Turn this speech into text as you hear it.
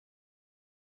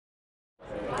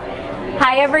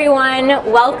Hi everyone,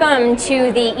 welcome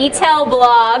to the eTail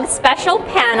blog special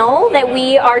panel that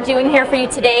we are doing here for you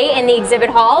today in the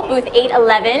exhibit hall, booth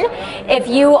 811. If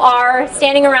you are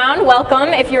standing around, welcome.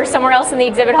 If you're somewhere else in the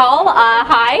exhibit hall,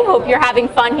 hi, hope you're having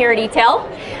fun here at eTail.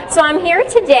 So I'm here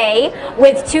today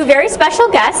with two very special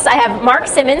guests. I have Mark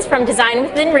Simmons from Design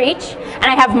Within Reach, and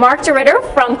I have Mark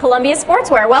Deruyter from Columbia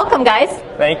Sportswear. Welcome guys.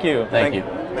 Thank you. Thank you.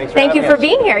 Thank you for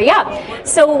being here. Yeah.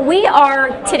 So we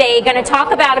are today going to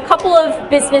talk about a couple of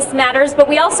business matters, but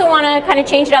we also want to kind of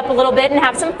change it up a little bit and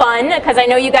have some fun, because I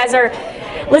know you guys are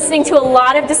listening to a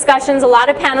lot of discussions, a lot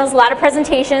of panels, a lot of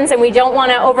presentations, and we don't want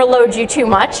to overload you too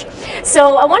much.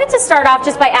 So I wanted to start off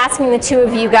just by asking the two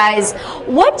of you guys,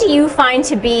 what do you find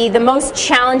to be the most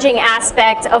challenging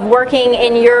aspect of working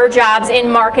in your jobs in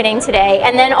marketing today?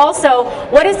 And then also,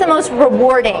 what is the most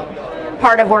rewarding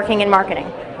part of working in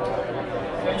marketing?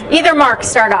 Either Mark,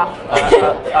 start off.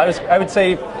 I would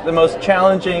say the most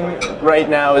challenging right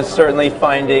now is certainly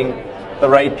finding the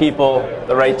right people,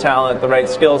 the right talent, the right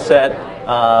skill set,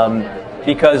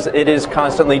 because it is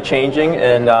constantly changing,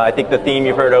 and I think the theme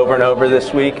you've heard over and over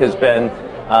this week has been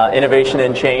innovation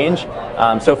and change.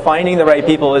 So finding the right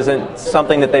people isn't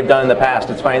something that they've done in the past.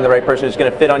 It's finding the right person who's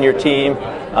going to fit on your team,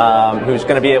 who's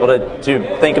going to be able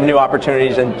to think of new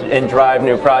opportunities and drive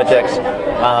new projects.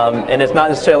 And it's not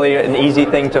necessarily an easy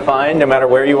thing to find, no matter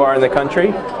where you are in the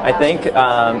country, I think.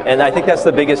 And I think that's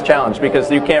the biggest challenge,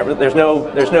 because you can't. There's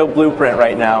no blueprint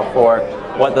right now for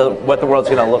what the world's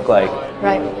going to look like.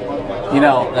 Right. You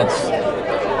know, that's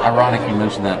ironic you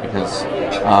mentioned that, because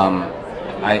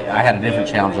I had a different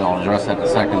challenge, and I'll address that in a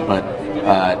second, but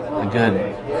a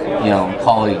good,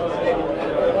 colleague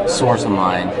source of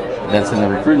mine that's in the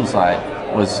recruiting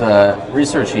side was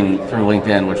researching through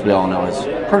LinkedIn, which we all know is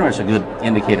pretty much a good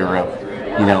indicator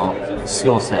of,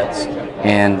 skill sets.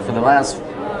 And for the last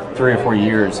 3 or 4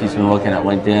 years, he's been looking at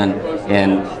LinkedIn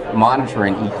and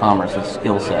monitoring e-commerce as a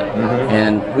skill set. Mm-hmm.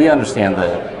 And we understand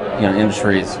the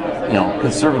industry is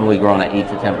conservatively growing at 8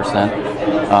 to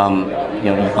 10%.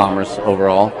 E-commerce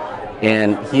overall,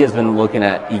 and he has been looking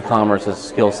at e-commerce as a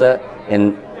skill set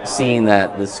and seeing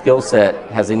that the skill set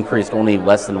has increased only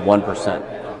less than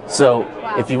 1%. So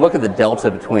if you look at the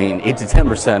delta between 8 to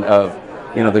 10% of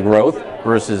the growth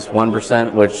versus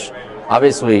 1%, which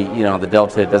obviously the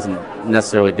delta doesn't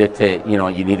necessarily dictate you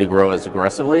need to grow as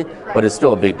aggressively, but it's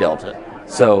still a big delta.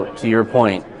 So to your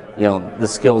point, the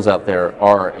skills out there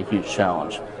are a huge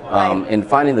challenge. And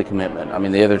finding the commitment. I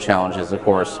mean, the other challenge is, of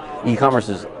course, e-commerce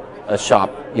is a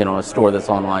shop, a store that's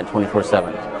online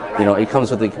 24/7. It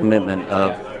comes with the commitment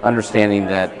of understanding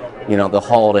that, the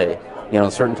holiday,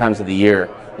 certain times of the year,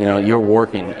 you're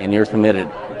working and you're committed,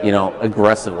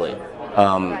 aggressively.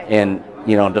 And,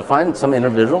 to find some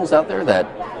individuals out there that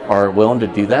are willing to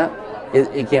do that,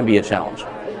 it can be a challenge.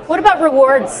 What about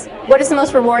rewards? What is the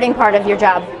most rewarding part of your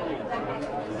job?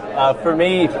 For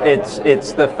me,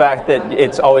 it's the fact that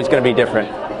it's always going to be different,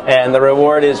 and the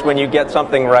reward is when you get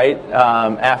something right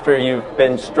after you've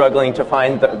been struggling to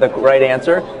find the right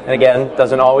answer. And again,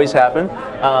 doesn't always happen,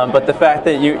 but the fact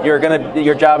that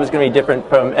your job is going to be different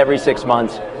from every 6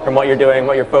 months, from what you're doing,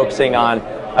 what you're focusing on.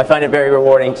 I find it very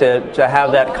rewarding to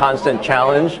have that constant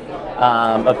challenge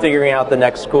of figuring out the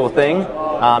next cool thing,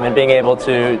 and being able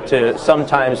to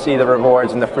sometimes see the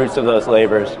rewards and the fruits of those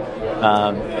labors.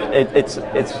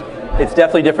 It's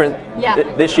definitely different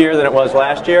this year than it was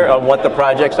last year on what the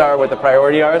projects are, what the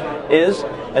priority is,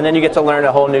 and then you get to learn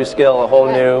a whole new skill, a whole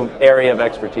new area of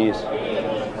expertise.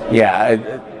 Yeah,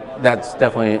 that's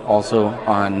definitely also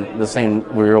on the same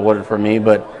rewarded for me,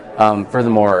 but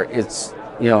furthermore, it's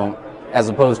as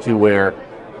opposed to where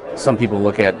some people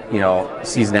look at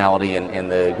seasonality and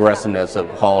the aggressiveness of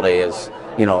holiday as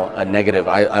a negative.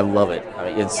 I love it. I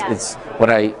mean, it's what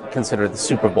I consider the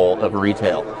Super Bowl of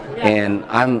retail. Yeah. And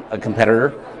I'm a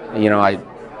competitor. I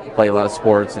play a lot of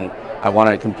sports and I want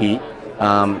to compete.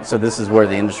 So this is where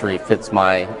the industry fits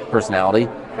my personality.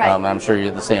 Right. I'm sure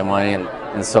you're the same way,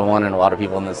 and so on. And a lot of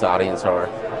people in this audience are.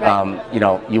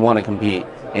 Right. You want to compete,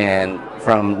 and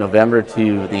from November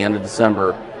to the end of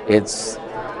December, it's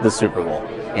the Super Bowl.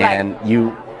 And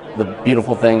right. The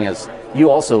beautiful thing is, you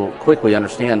also quickly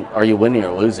understand, are you winning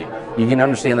or losing? You can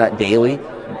understand that daily,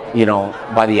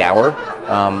 by the hour.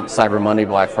 Cyber Monday,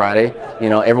 Black Friday,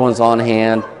 everyone's on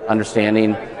hand,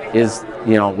 understanding is,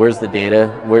 where's the data,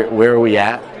 where are we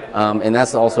at? And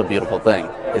that's also a beautiful thing.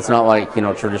 It's not like,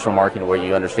 traditional marketing where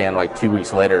you understand like 2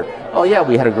 weeks later, oh yeah,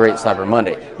 we had a great Cyber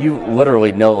Monday. You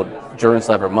literally know during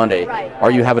Cyber Monday. Right. Are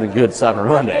you having a good Cyber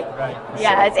Monday?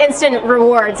 Yeah, it's instant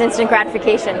rewards, instant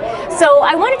gratification. So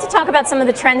I wanted to talk about some of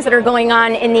the trends that are going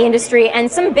on in the industry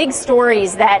and some big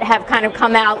stories that have kind of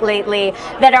come out lately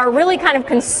that are really kind of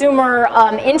consumer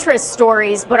interest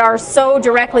stories, but are so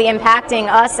directly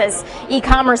impacting us as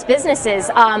e-commerce businesses.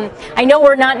 I know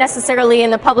we're not necessarily in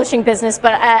the publishing business,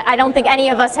 but I don't think any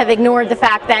of us have ignored the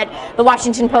fact that the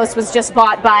Washington Post was just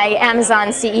bought by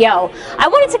Amazon's CEO. I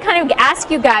wanted to kind of ask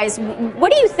you guys,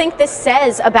 what do you think this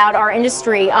says about our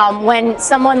industry when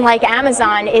someone like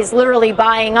Amazon is literally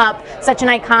buying up such an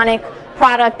iconic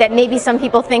product that maybe some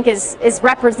people think is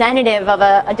representative of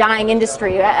a dying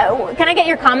industry? Can I get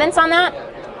your comments on that?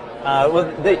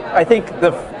 I think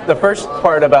the first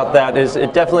part about that is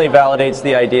it definitely validates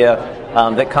the idea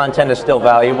that content is still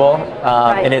valuable,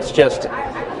 Right. and it's just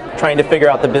trying to figure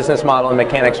out the business model and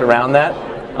mechanics around that,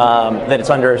 that it's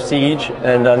under siege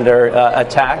and under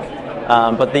attack.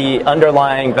 But the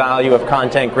underlying value of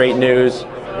content, great news,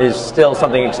 is still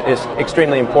something is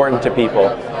extremely important to people.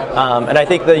 And I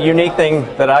think the unique thing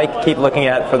that I keep looking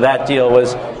at for that deal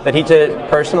was that he did it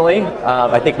personally.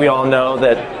 I think we all know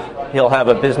that he'll have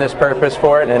a business purpose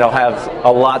for it, and it'll have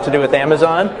a lot to do with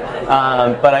Amazon.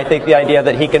 But I think the idea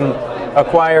that he can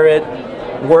acquire it,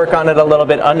 work on it a little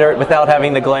bit without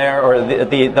having the glare or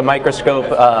the microscope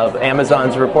of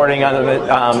Amazon's reporting on it,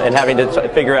 and having to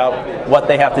figure out what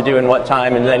they have to do in what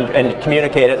time and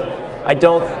communicate it.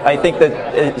 I think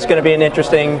that it's going to be an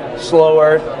interesting,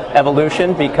 slower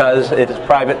evolution because it's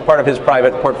part of his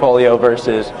private portfolio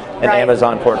versus an Right.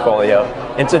 Amazon portfolio.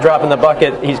 It's a drop in the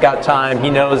bucket. He's got time. He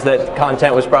knows that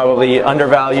content was probably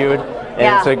undervalued, and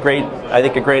Yeah. it's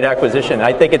a great acquisition.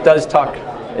 I think it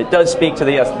does speak to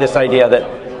this idea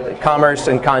that commerce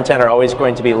and content are always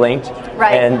going to be linked.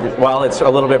 Right. And while it's a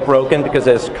little bit broken because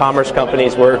as commerce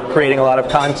companies we're creating a lot of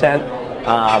content,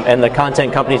 and the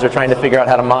content companies are trying to figure out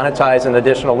how to monetize in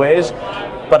additional ways.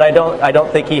 But I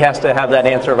don't think he has to have that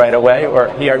answer right away, or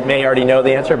he may already know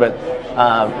the answer, but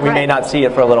we may not see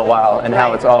it for a little while and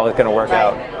how it's all going to work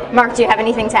out. Mark, do you have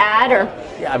anything to add? Or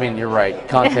Yeah, I mean, you're right.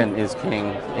 Content is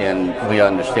king, and we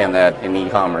understand that in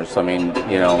e-commerce. I mean,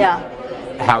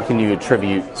 how can you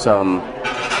attribute some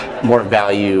more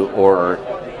value or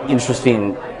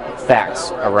interesting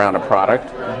facts around a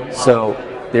product? So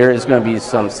there is going to be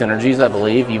some synergies, I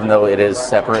believe, even though it is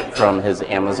separate from his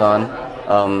Amazon,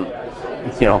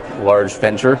 large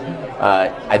venture.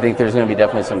 I think there's going to be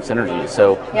definitely some synergies.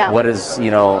 So what does,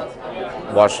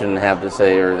 Washington have to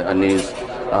say, or a news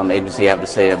agency have to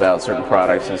say about certain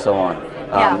products and so on?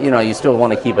 You still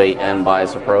want to keep a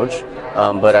unbiased approach,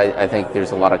 but I think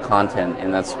there's a lot of content,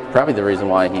 and that's probably the reason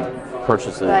why he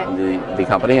purchased the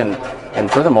company. And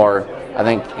furthermore, I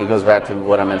think it goes back to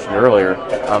what I mentioned earlier.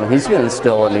 He's going to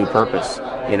instill a new purpose.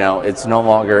 It's no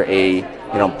longer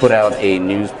put out a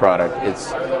news product.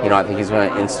 It's, I think he's going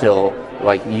to instill,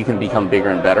 like, you can become bigger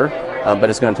and better, but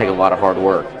it's going to take a lot of hard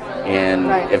work.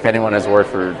 And if anyone has worked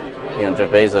for, Jeff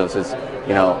Bezos,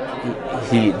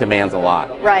 he demands a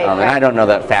lot. And I don't know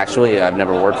that factually. I've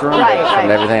never worked for him, but from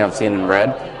everything I've seen and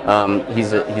read,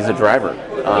 he's a driver,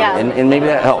 and maybe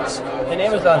that helps. And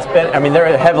Amazon's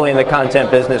they're heavily in the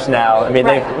content business now. I mean,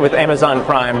 with Amazon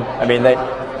Prime,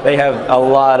 they have a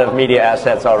lot of media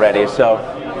assets already. So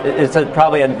it's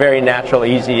probably a very natural,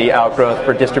 easy outgrowth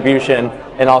for distribution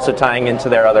and also tying into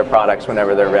their other products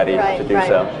whenever they're ready to do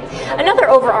so. Another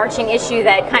overarching issue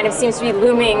that kind of seems to be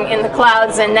looming in the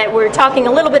clouds and that we're talking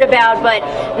a little bit about but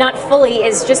not fully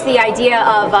is just the idea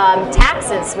of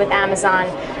taxes with Amazon.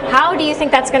 How do you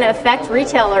think that's going to affect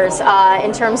retailers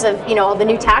in terms of the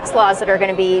new tax laws that are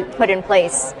going to be put in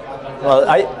place? Well,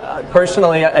 I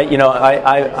personally,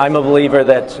 I'm a believer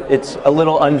that it's a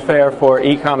little unfair for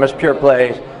e-commerce pure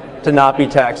plays to not be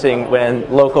taxing when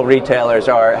local retailers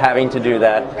are having to do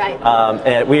that.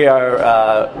 And we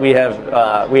have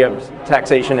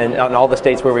taxation in all the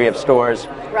states where we have stores,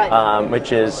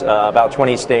 which is about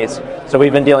 20 states. So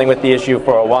we've been dealing with the issue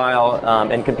for a while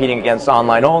and competing against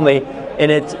online only. And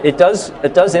it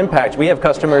does impact. We have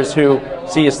customers who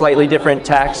see a slightly different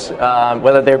tax,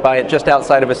 whether they buy it just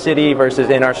outside of a city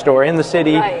versus in our store in the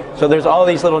city. So there's all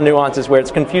these little nuances where it's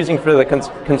confusing for the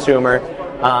consumer.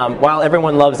 While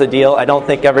everyone loves a deal, I don't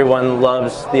think everyone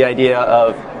loves the idea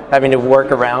of having to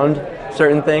work around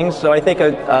certain things. So I think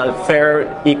a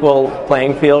fair, equal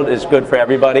playing field is good for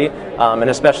everybody, and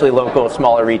especially local,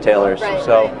 smaller retailers.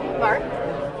 Mark?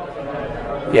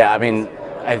 Yeah,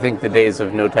 I think the days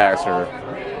of no tax are,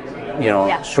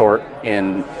 short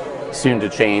and soon to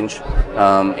change.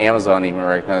 Amazon even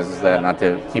recognizes that, not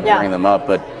to keep bringing them up,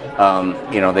 but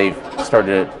they've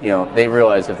started, they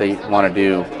realize if they want to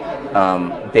do,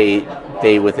 they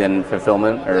day within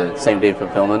fulfillment or same day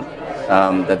fulfillment.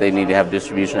 That they need to have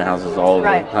distribution houses all over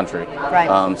the country.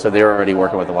 Right. So they're already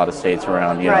working with a lot of states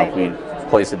around. You know, if we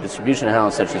place a distribution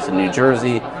house, such as in New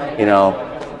Jersey, you know,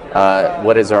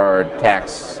 what is our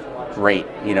tax rate?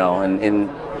 You know, and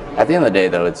at the end of the day,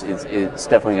 though, it's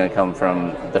definitely going to come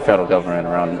from the federal government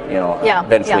around, you know,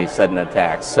 eventually setting a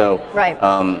tax. So,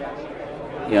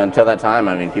 you know, until that time,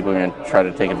 I mean, people are going to try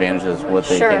to take advantage of what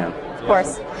they can. Of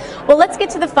course. Well, let's get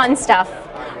to the fun stuff.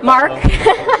 Mark,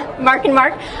 Mark,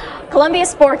 Columbia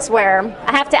Sportswear,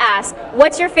 I have to ask,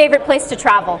 what's your favorite place to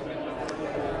travel?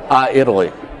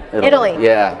 Italy.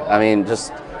 Yeah, I mean,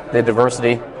 just the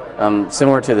diversity,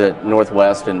 similar to the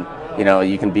Northwest, and you know,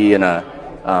 you can be in a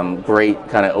great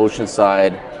kind of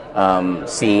oceanside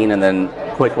scene, and then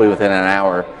quickly within an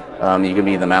hour, you can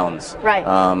be in the mountains. Right.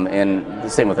 And the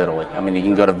same with Italy. I mean, you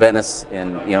can go to Venice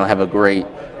and you know have a great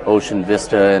ocean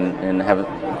vista and have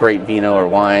a great vino or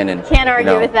wine, and can't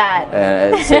argue with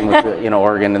that. Same with you know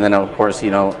Oregon, and then of course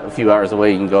you know a few hours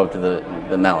away you can go up to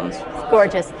the mountains.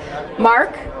 Gorgeous.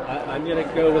 Mark? I'm going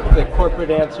to go with the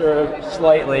corporate answer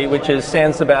slightly, which is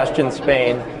San Sebastian,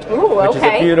 Spain. Ooh, which is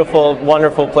a beautiful,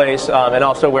 wonderful place, and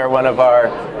also where one of our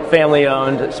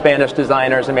family-owned Spanish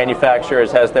designers and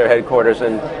manufacturers has their headquarters,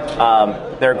 and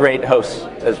they're great hosts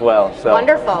as well. So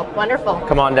wonderful, wonderful.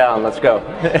 Come on down, let's go.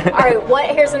 All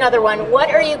right, here's another one. What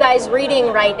are you guys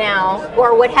reading right now,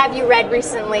 or what have you read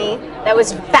recently that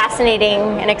was fascinating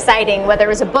and exciting, whether it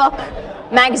was a book,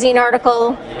 magazine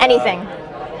article, anything?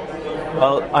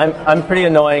 Well, I'm pretty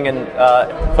annoying, and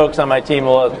folks on my team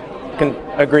can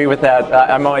agree with that.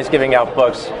 I'm always giving out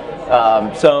books.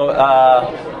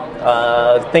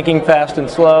 Thinking Fast and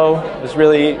Slow was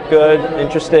really good,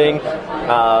 interesting.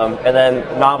 And then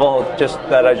novel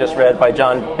that I just read by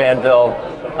John Banville,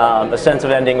 A Sense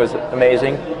of Ending, was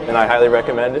amazing, and I highly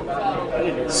recommend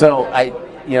it. So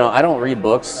you know, I don't read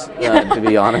books, to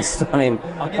be honest. I mean,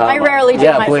 I rarely do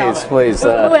myself. Yeah, please.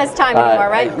 Who has time anymore,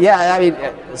 right? Yeah, I mean,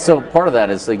 so part of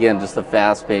that is, again, just the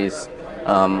fast-paced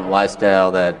lifestyle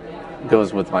that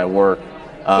goes with my work.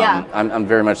 I'm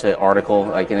very much an article,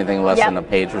 like anything less than a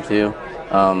page or two.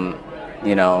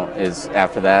 You know, is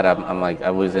after that, I'm like,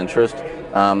 I lose interest.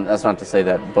 That's not to say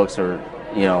that books are,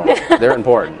 you know, they're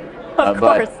important. Of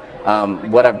course. But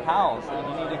what I've pals,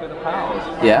 you need to go to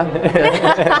pals.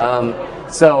 Yeah.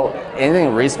 So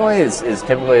anything recently is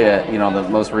typically you know, the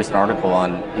most recent article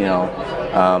on, you know,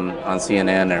 on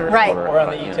CNN or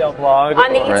on the eTail blog.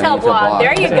 On the eTail blog.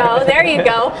 There you go. There you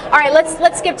go. All right,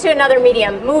 let's skip to another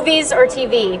medium. Movies or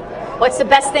TV? What's the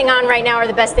best thing on right now, or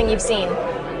the best thing you've seen?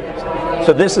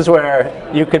 So this is where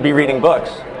you could be reading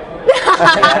books.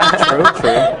 True.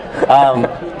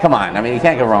 Come on, I mean, you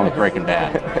can't go wrong with Breaking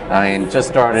Bad. I mean, just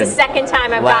started. It's the second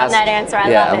time I've gotten that answer. I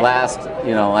love it.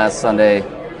 last Sunday,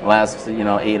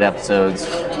 8 episodes.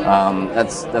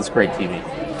 That's great TV.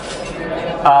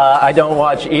 I don't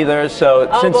watch either, so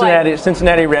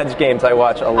Cincinnati Reds games I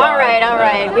watch a lot. All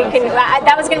right. We can.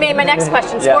 That was going to be my next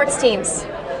question. Sports teams.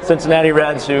 Cincinnati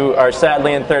Reds, who are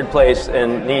sadly in third place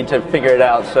and need to figure it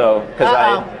out. So because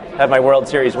I have my World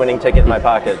Series winning ticket in my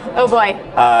pocket. Oh boy.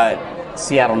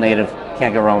 Seattle native,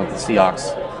 can't go wrong with the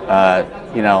Seahawks.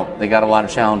 You know, they got a lot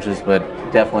of challenges, but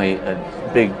definitely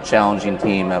a big challenging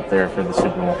team out there for the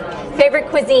Super Bowl. Favorite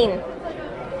cuisine?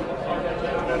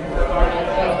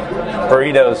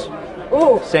 Burritos.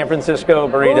 Ooh. San Francisco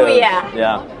burritos. Ooh, yeah.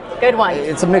 Yeah. Good one.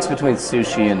 It's a mix between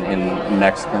sushi and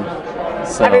Mexican.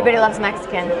 So, everybody loves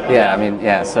Mexican. Yeah, I mean,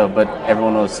 so, but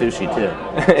everyone knows sushi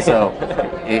too. So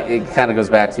it kind of goes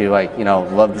back to, like, you know,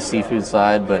 love the seafood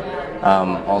side, but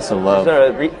also love. Is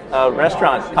there a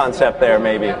restaurant concept there,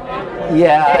 maybe?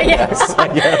 Yeah, yes, I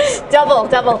guess. Double.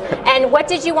 And what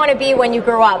did you want to be when you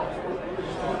grew up?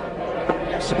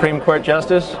 Supreme Court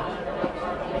Justice.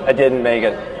 I didn't make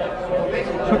it.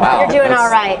 Wow, you're doing all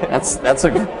right. That's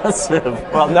aggressive.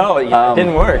 Well, no, it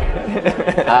didn't work.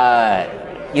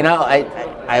 You know,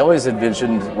 I always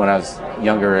envisioned when I was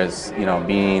younger as, you know,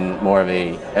 being more of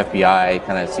a FBI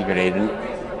kind of secret agent.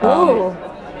 Ooh.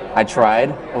 I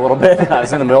tried a little bit. I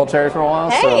was in the military for a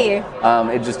while, so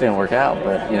it just didn't work out.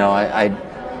 But you know,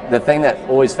 the thing that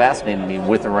always fascinated me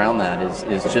around that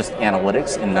is just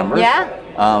analytics and numbers. Yeah.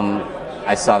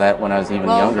 I saw that when I was even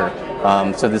younger.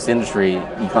 So this industry,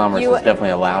 e-commerce, is definitely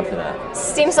allowed for that.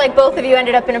 Seems like both of you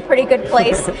ended up in a pretty good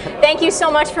place. Thank you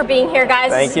so much for being here,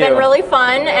 guys. It's been really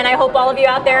fun, and I hope all of you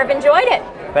out there have enjoyed it.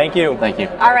 Thank you. Thank you.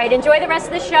 All right, enjoy the rest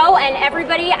of the show, and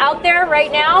everybody out there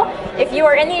right now, if you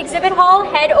are in the exhibit hall,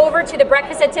 head over to the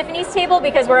Breakfast at Tiffany's table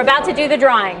because we're about to do the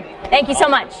drawing. Thank you so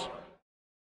much.